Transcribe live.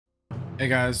Hey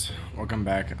guys, welcome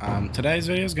back. Today's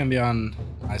video is gonna be on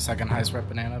my second highest rep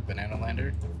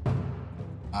BananaLander.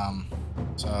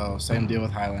 So same deal with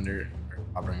Highlander.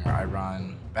 I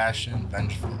run Bastion,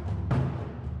 Vengeful,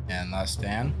 and Last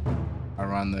Stand. I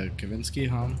run the Kavinsky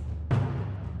home,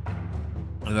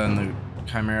 and then the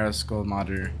Chimera Skull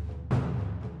Modder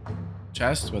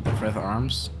chest with the Frith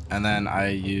arms, and then I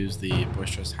use the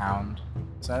Boisterous Hound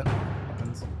set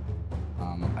weapons.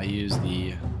 I use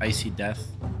the Icy Death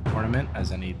ornament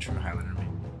as any true Highlander may.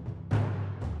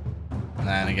 And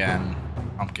then again,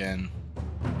 Pumpkin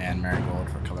and Marigold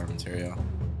for color material.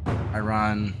 I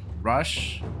run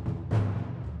Rush,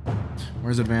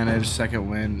 Where's Advantage, Second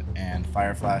Wind, and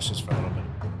Fire Flash just for a little bit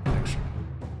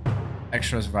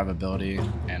extra survivability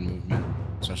and movement,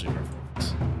 especially for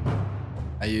focus.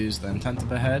 I use the Intent of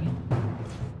the Head,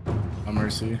 No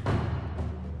Mercy,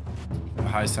 the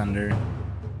High Sender,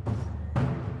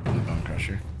 and the Bone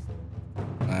Crusher.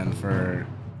 And for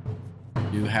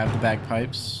you have the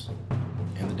Bagpipes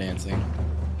and the dancing.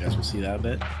 You guys will see that a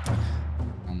bit.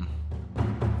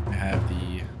 I have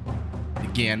the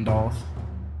Gandalf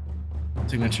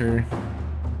signature,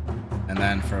 and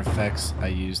then for effects I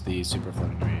use the Super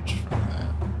Floating Rage from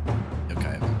the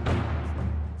Yokai event.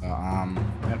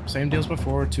 So, yep, same deals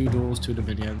before, 2 duels, 2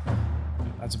 Dominion.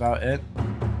 That's about it.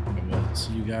 I will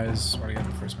see you guys starting at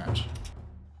the first match.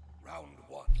 Round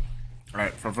 1.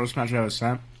 Alright, for first match I was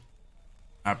sent,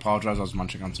 I apologize, I was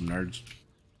munching on some nerds.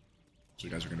 So you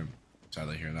guys are gonna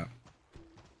sadly hear that.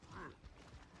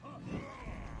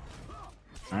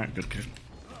 Alright, good kick.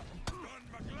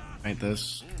 Paint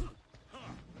this.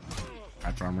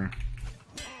 High armor.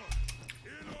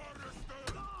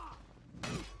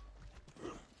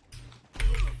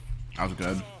 That was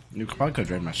good. You probably could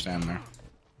trade my stand there.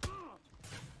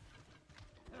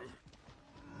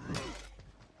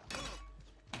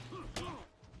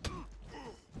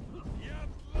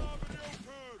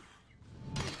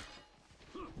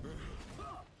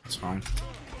 That's fine.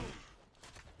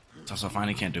 It's also fine,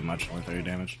 he can't do much, only 30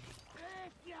 damage.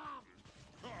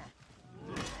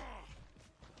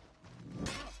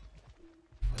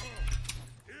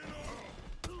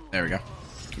 There we go.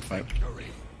 Good fight.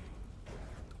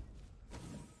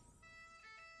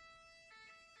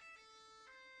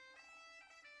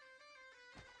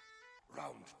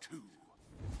 Round 2.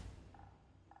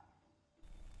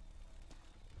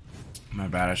 My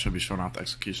bad, I should be showing off the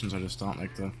executions, I just don't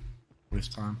like to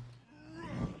waste time.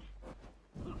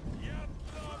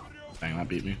 Dang, that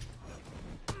beat me.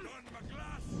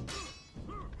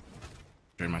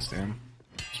 Trade my stand.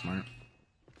 Smart.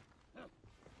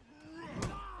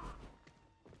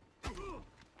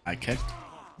 I kicked.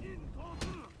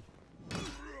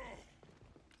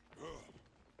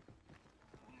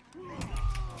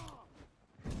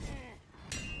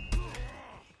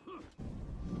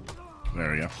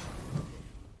 There we go.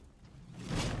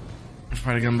 Let's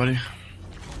fight again, buddy.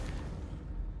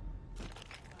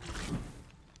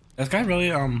 This guy really,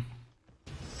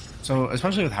 so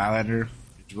especially with Highlander,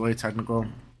 it's really technical.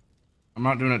 I'm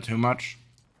not doing it too much,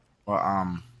 but,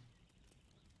 if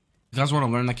you guys want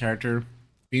to learn the character,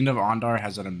 Fiend of Ondar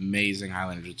has an amazing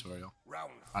Highlander tutorial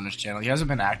on his channel. He hasn't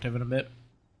been active in a bit.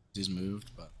 He's moved,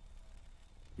 but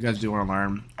if you guys do want to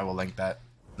learn, I will link that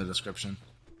in the description.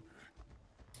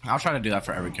 I'll try to do that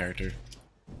for every character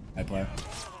I play.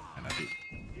 And I beat.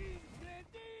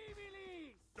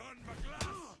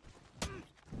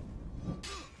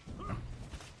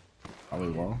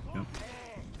 Probably wall. Yep.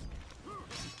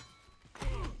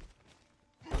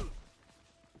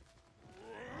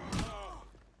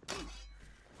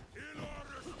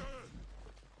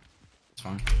 It's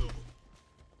fine.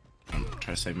 I'm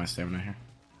trying to save my stamina here.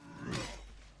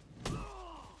 There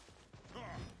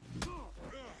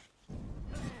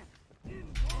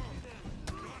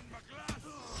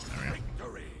we go.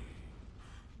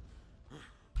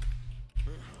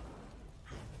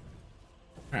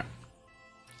 Alright.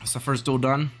 That's the first duel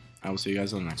done. I will see you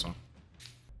guys in the next one.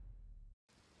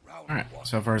 Alright,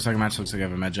 so for our second match, looks like I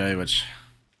have a Medjay, which, to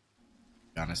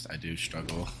be honest, I do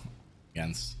struggle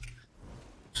against.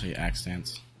 Actually, axe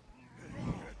stance.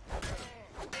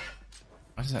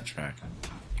 What is that track?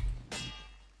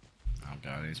 Oh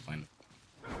god, he's playing.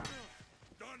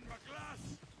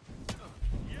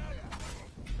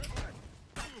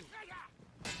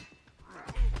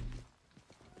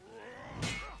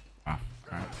 Oh,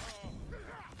 alright.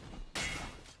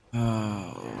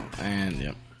 Oh, and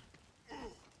yep.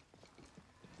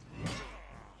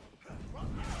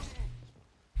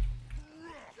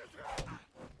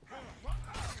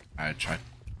 I tried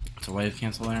to wave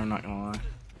cancel there, I'm not gonna lie.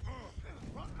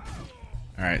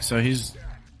 Alright, so he's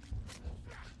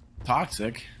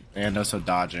toxic and also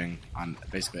dodging on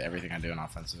basically everything I do in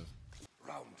offensive.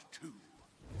 Round 2. I'm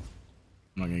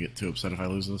not gonna get too upset if I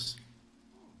lose this.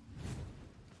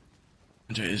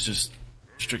 Jay is just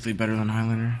strictly better than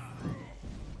Highlander.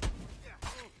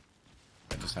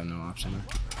 I just have no option there.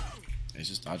 He's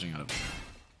just dodging out of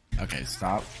it. Okay,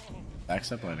 stop.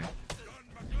 Backstep lighting.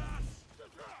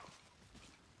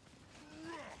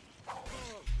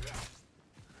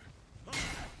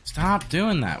 Stop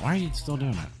doing that. Why are you still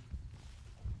doing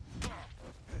it?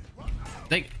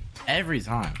 Like, every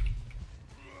time.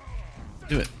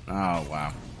 Do it. Oh,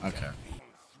 wow. Okay.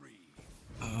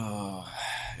 Oh,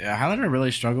 yeah, Highlander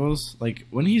really struggles. Like,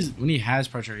 when he has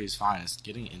pressure, he's fine. It's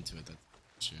getting into it that's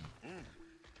the issue.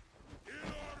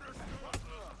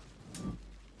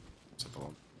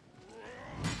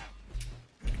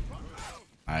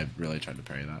 I really tried to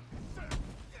parry that.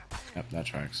 Yep, that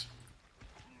tracks.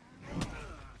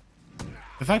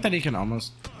 The fact that he can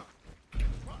almost...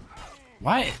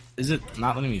 Why is it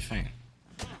not letting me feint?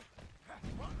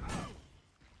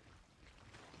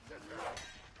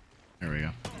 There we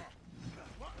go.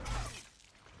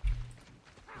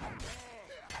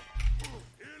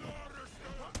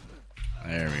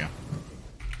 There we go.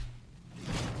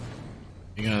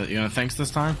 You gonna thanks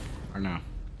this time or no?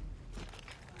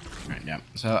 Alright, yeah.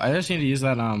 So I just need to use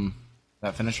that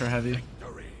that finisher heavy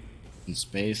in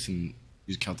space and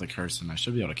use Celtic Curse, and I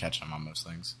should be able to catch him on most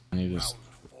things. I need to just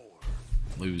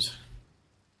lose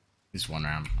at least one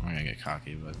round. I'm not gonna get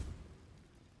cocky, but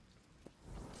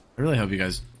I really hope you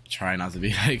guys try not to be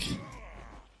like...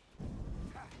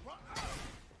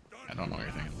 I don't know what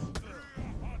you're thinking.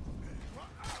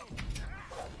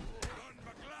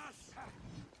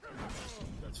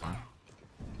 That's fine.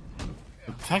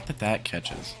 The fact that that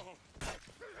catches...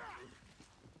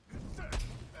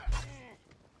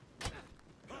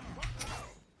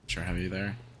 Sure heavy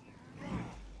there.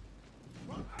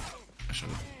 I should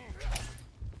have.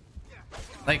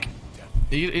 Like,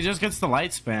 he just gets the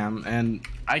light spam, and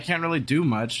I can't really do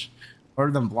much other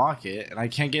than block it, and I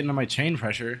can't get into my chain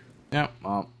pressure. Yeah,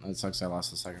 well, that sucks. I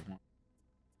lost the second one.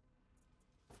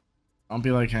 Don't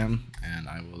be like him, and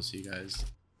I will see you guys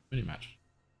pretty much.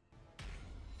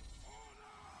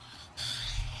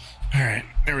 Alright,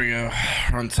 here we go.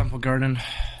 We're on Temple Garden.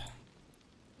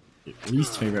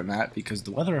 Least favorite map because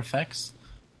the weather effects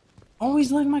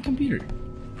always lag my computer.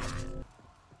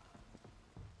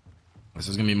 This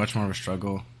is gonna be much more of a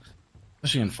struggle,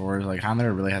 especially in forward. Like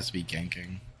Highlander really has to be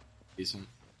ganking decent,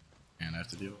 and I have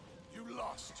to deal. You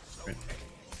lost. Great.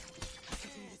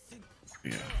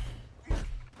 Yeah.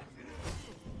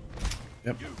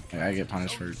 Yep. Yeah, I get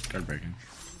punished for guard breaking.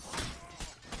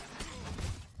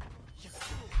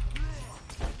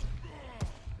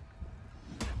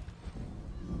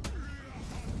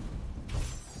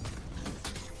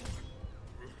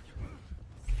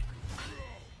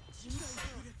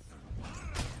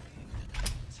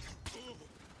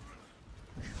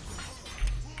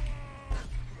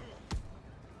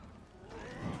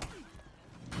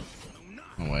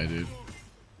 No way, dude.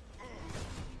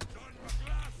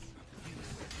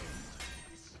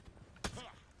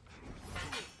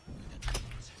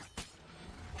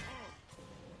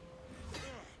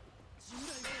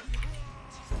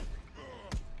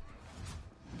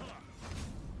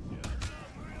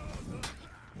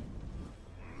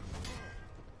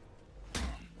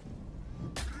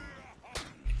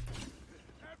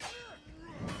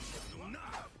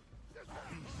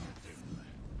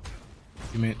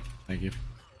 Teammate, thank you.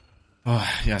 Oh,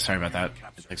 yeah, sorry about that.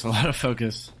 It takes a lot of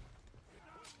focus.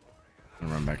 I'm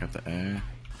gonna run back up the A.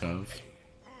 Shove.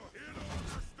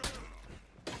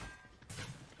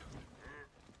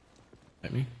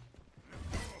 Hit me.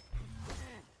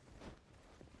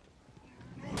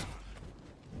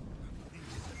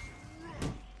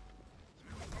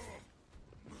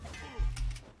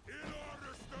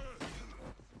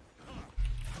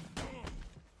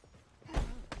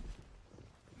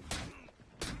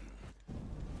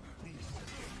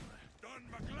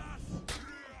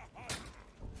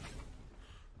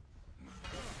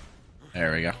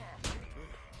 There we go.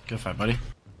 Good fight, buddy.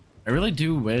 I really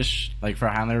do wish, like, for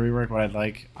Highlander rework, what I'd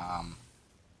like,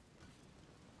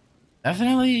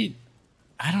 definitely,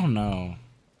 I don't know.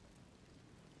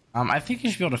 I think you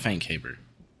should be able to feint caber.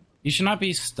 You should not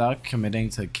be stuck committing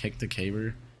to kick the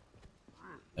caber.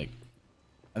 Like,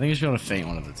 I think you should be able to feint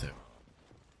one of the two.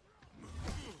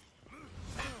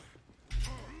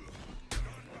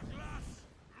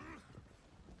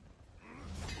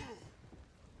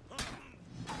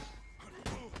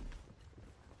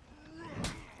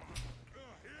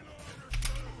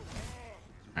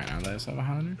 Alright, now that I have a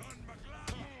Highlander.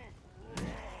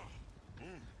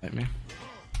 Hit me.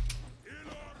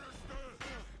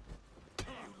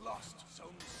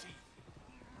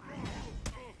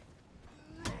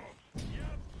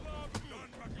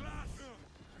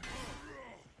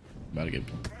 about to get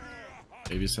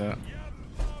babysat.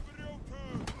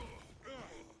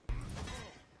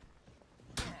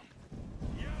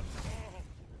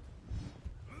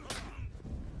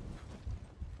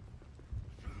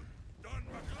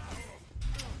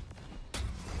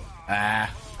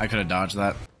 Ah, I could have dodged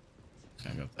that.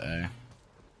 Gonna go up to A.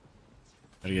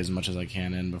 Try to get as much as I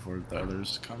can in before the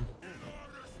others come.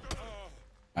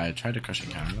 I tried to crush and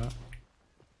counter that.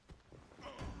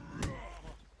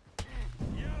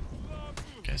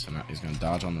 Okay, so now he's gonna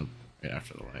dodge on the right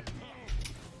after the light.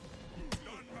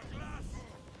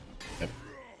 Yep.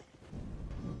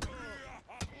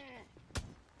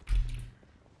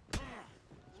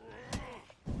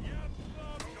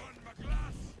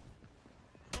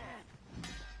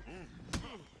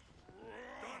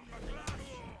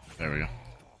 There we go.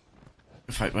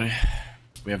 Good fight, buddy.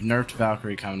 We have nerfed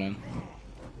Valkyrie coming in.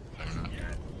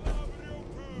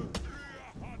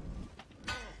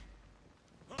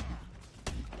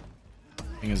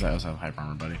 Thing is, I also have hyper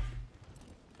armor, buddy.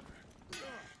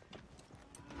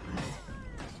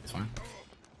 It's fine.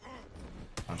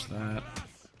 Dodge that.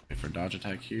 Wait for dodge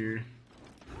attack here.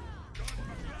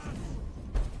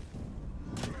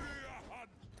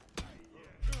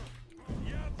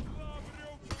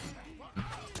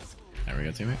 There we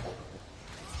go, teammate.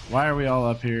 Why are we all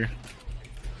up here?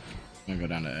 I'm gonna go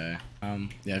down to A.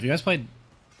 Yeah, if you guys played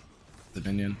the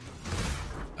Minion.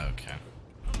 Okay.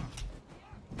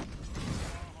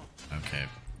 Okay.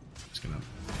 Just gonna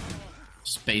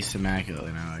space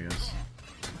immaculately now, I guess.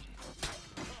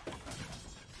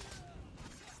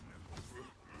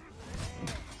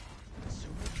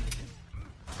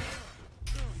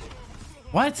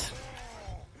 What?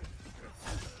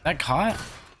 That caught?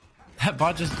 That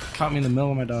bot just caught me in the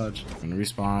middle of my dodge. I'm gonna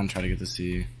respawn, try to get the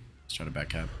C. Let's try to back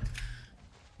cap.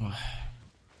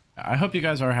 I hope you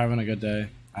guys are having a good day.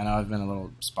 I know I've been a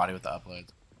little spotty with the uploads.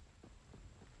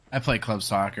 I play club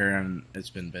soccer and it's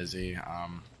been busy.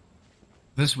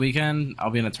 This weekend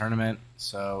I'll be in a tournament,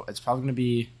 so it's probably gonna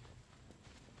be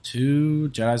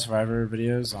 2 Jedi Survivor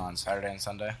videos on Saturday and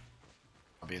Sunday.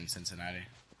 I'll be in Cincinnati.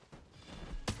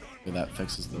 So that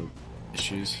fixes the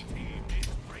issues.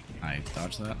 I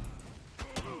dodged that.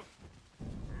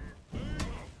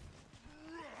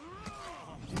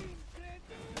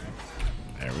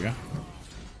 There we go.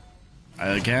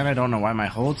 Again, I don't know why my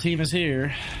whole team is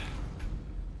here.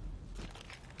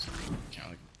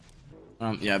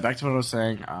 Yeah, back to what I was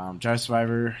saying. Jedi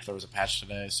Survivor, there was a patch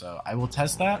today, so I will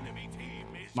test that.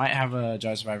 Might have a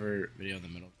Jedi Survivor video in the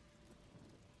middle.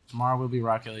 Tomorrow will be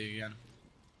Rocket League again.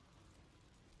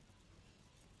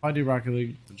 I'll do Rocket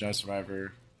League, the Jedi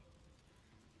Survivor,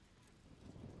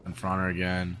 and For Honor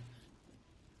again,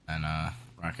 and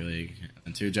Rocket League,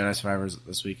 and 2 Jedi Survivors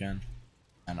this weekend.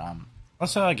 And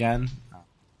also again,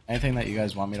 anything that you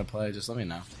guys want me to play, just let me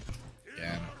know.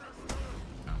 Again.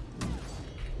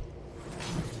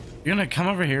 You're gonna come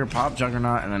over here, pop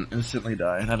Juggernaut, and then instantly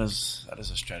die. That is a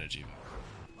strategy.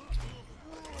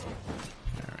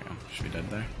 There we go. Should be dead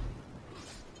there.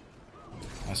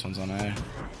 Last one's on A.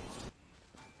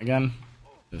 Again,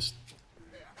 let's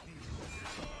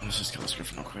just kill this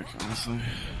Griffin real quick, honestly.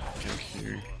 Get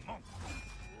here.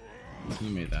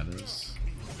 Teammate that is.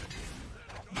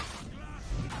 Oh,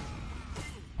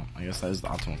 I guess that is the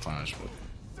optimal punish, but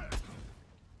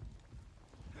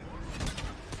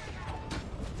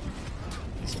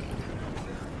he's dead.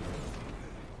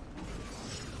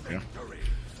 There we go.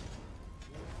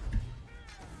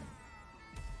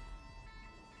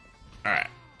 Alright.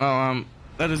 Well,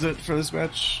 that is it for this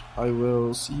match. I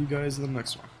will see you guys in the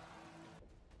next one.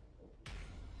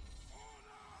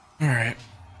 Alright.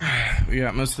 We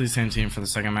got mostly the same team for the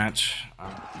second match.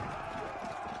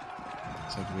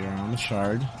 So we are on the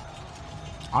Shard.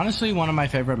 Honestly, one of my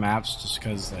favorite maps, just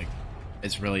because like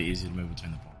it's really easy to move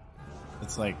between the points.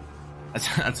 It's like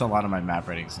that's a lot of my map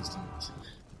rating systems.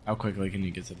 How quickly can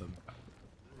you get to the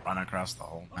run across the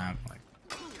whole map? Like,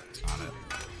 it's not it.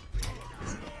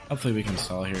 Hopefully we can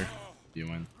stall here. You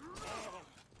win.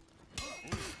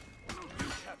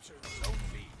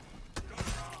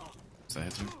 Does that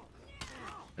hit him?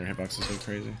 Their hitbox is so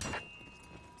crazy.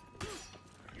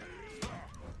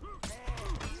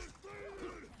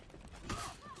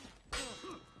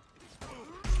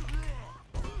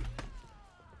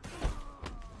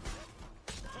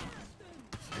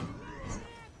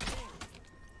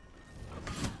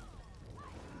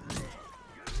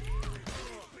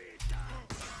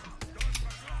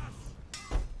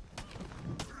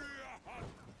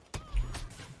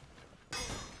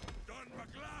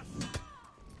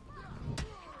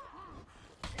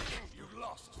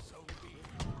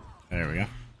 There we go.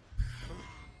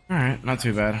 Alright, not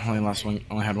too bad.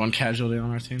 Only had one casualty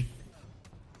on our team.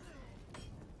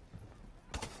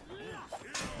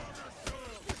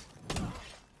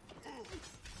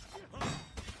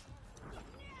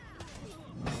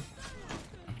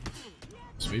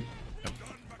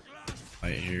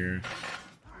 fight here.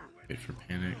 Wait for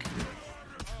panic.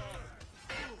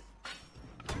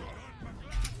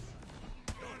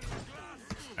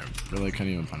 I really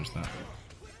couldn't even punch that.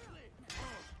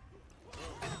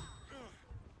 Come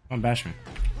on, bash me.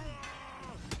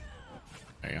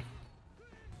 There you go.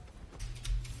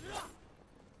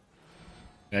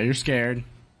 Yeah, you're scared.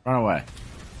 Run away.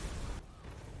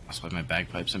 I'll split my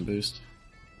bagpipes and boost.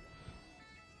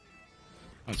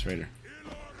 Oh, it's Raider.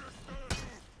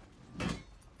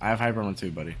 I have hyper armor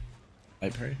too, buddy.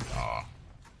 Light parry? Aw.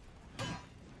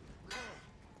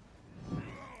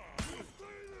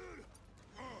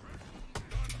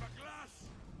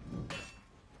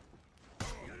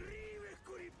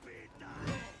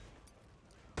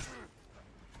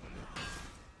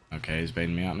 Okay, he's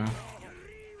baiting me out now.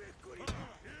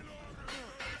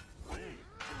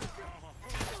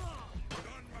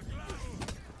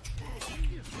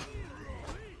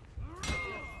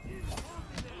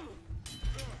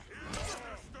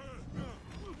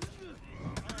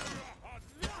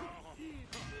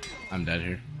 I'm dead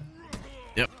here.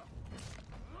 Yep.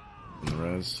 In the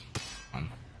res. Come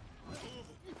on.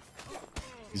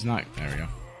 He's not. There we go.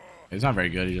 He's not very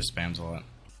good. He just spams a lot.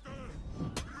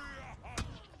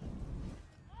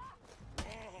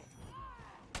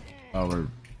 Oh,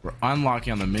 we're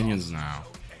unlocking on the minions now.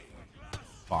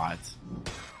 Bot.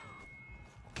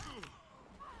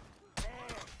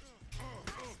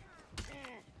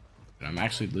 I'm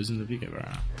actually losing the VK right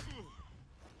now.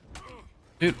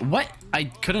 Dude, what? I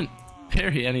couldn't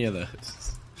parry any of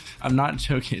those. I'm not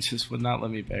joking, it just would not let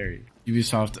me parry.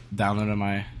 Ubisoft downloaded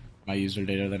my user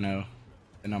data. They know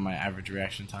my average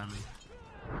reaction time.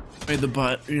 Made the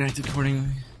bot react accordingly.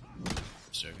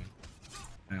 Just joking.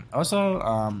 Yeah. Also,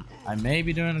 I may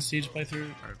be doing a Siege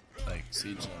playthrough, or like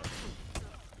Siege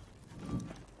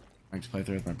like to play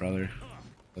through with my brother.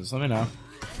 So just let me know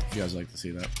if you guys would like to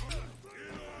see that.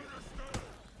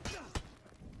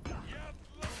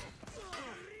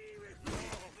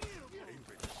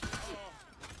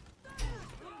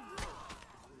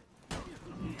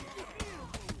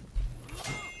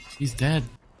 He's dead.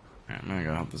 Alright, I'm gonna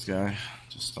go help this guy.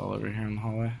 Just stall over here in the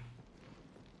hallway.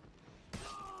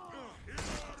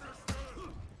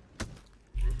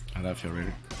 How'd that feel,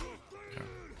 Raider? Okay.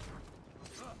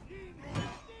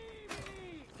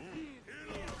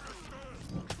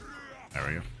 There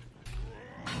we go.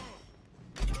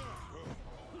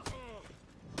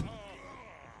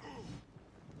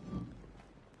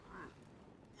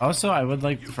 Also, I would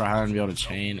like for Highland to be able to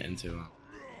chain into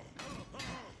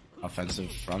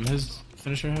offensive from his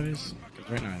finisher heavies.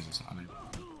 Because right now he's just unable.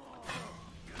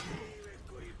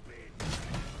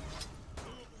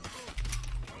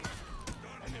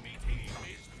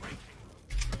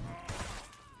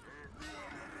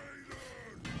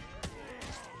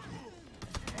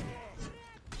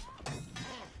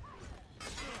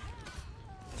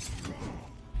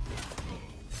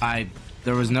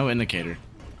 There was no indicator.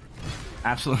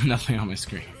 Absolutely nothing on my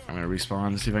screen. I'm gonna respawn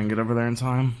and see if I can get over there in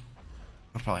time.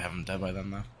 I'll probably have him dead by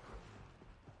then though.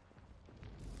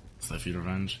 So if you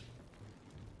revenge.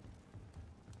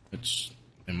 Which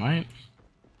they might.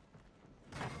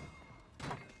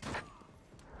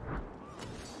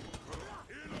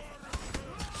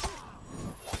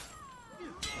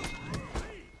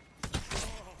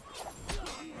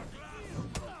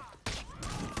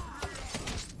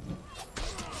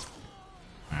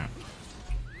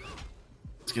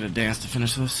 Let's get a dance to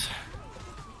finish this.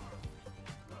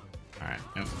 Alright,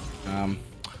 yep.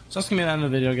 So that's gonna be the end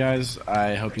of the video, guys.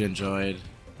 I hope you enjoyed.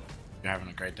 You're having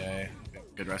a great day. Have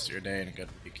a good rest of your day and a good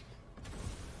week.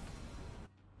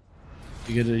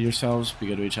 Be good to yourselves, be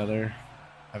good to each other.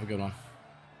 Have a good one.